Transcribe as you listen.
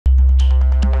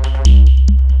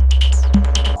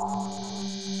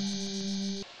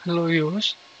Hello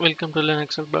viewers, welcome to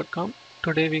linuxhelp.com.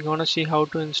 Today we're gonna see how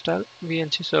to install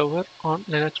Vnc Server on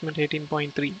Linux Mint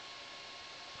 18.3.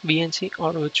 Vnc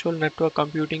or Virtual Network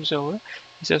Computing Server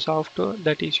is a software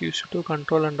that is used to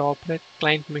control and operate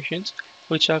client machines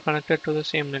which are connected to the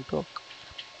same network.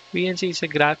 Vnc is a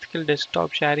graphical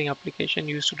desktop sharing application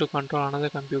used to control another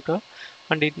computer,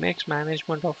 and it makes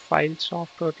management of files,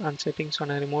 software and settings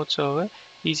on a remote server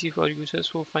easy for users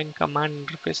who find command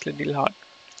interface little hard.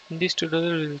 In this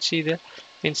tutorial, we will see the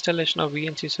installation of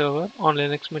Vnc Server on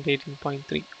Linux Mint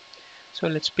 18.3. So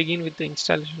let's begin with the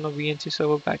installation of Vnc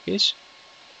Server package.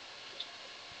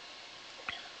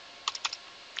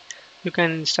 You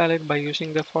can install it by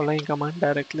using the following command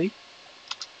directly.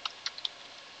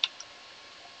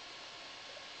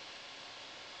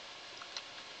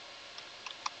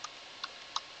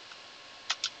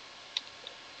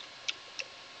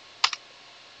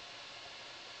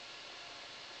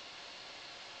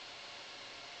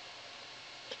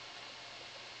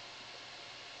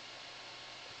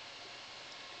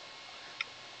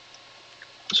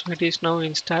 So it is now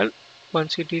installed.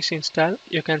 Once it is installed,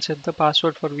 you can set the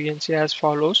password for Vnc as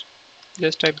follows.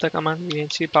 Just type the command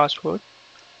Vnc password,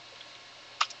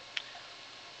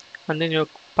 and then your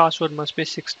password must be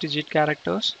 6-digit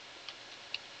characters.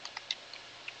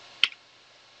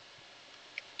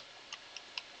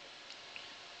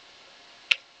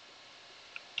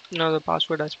 Now the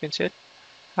password has been set.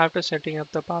 After setting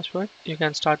up the password, you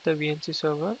can start the Vnc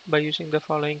server by using the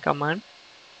following command.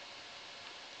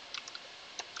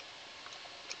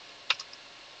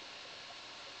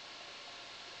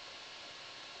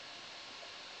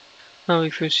 Now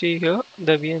if you see here,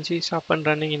 the Vnc is up and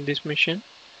running in this machine,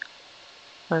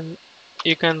 and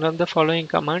you can run the following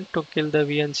command to kill the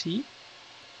Vnc,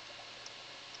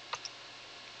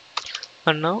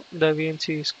 and now the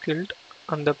Vnc is killed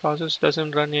and the process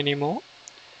doesn't run anymore.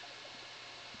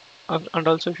 And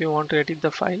also if you want to edit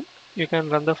the file, you can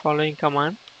run the following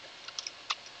command.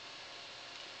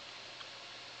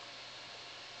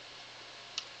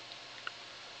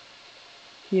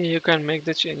 Here you can make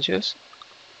the changes.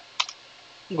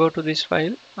 Go to this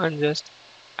file and just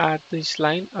add this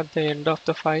line at the end of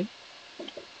the file.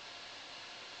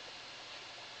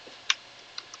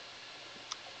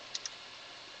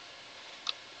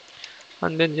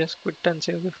 And then just quit and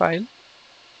save the file.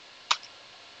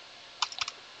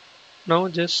 Now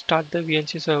just start the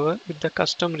Vnc server with the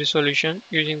custom resolution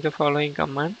using the following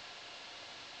command.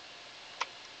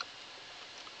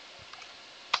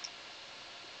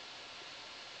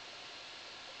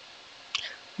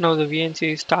 Now the Vnc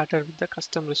is started with the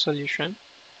custom resolution.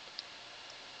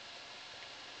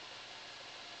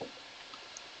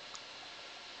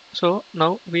 So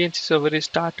now Vnc server is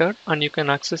started and you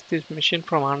can access this machine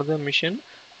from another machine.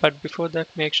 But before that,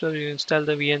 make sure you install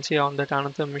the Vnc on that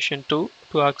another machine too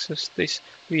to access this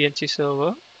Vnc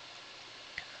server.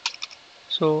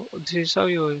 So this is how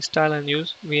you install and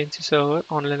use Vnc server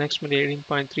on Linux Mint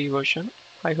 18.3 version.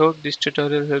 I hope this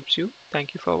tutorial helps you.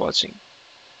 Thank you for watching.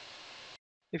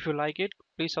 If you like it,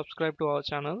 please subscribe to our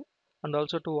channel, and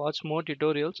also to watch more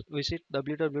tutorials visit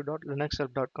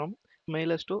www.linuxhelp.com.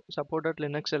 Mail us to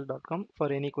support@linuxhelp.com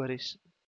for any queries.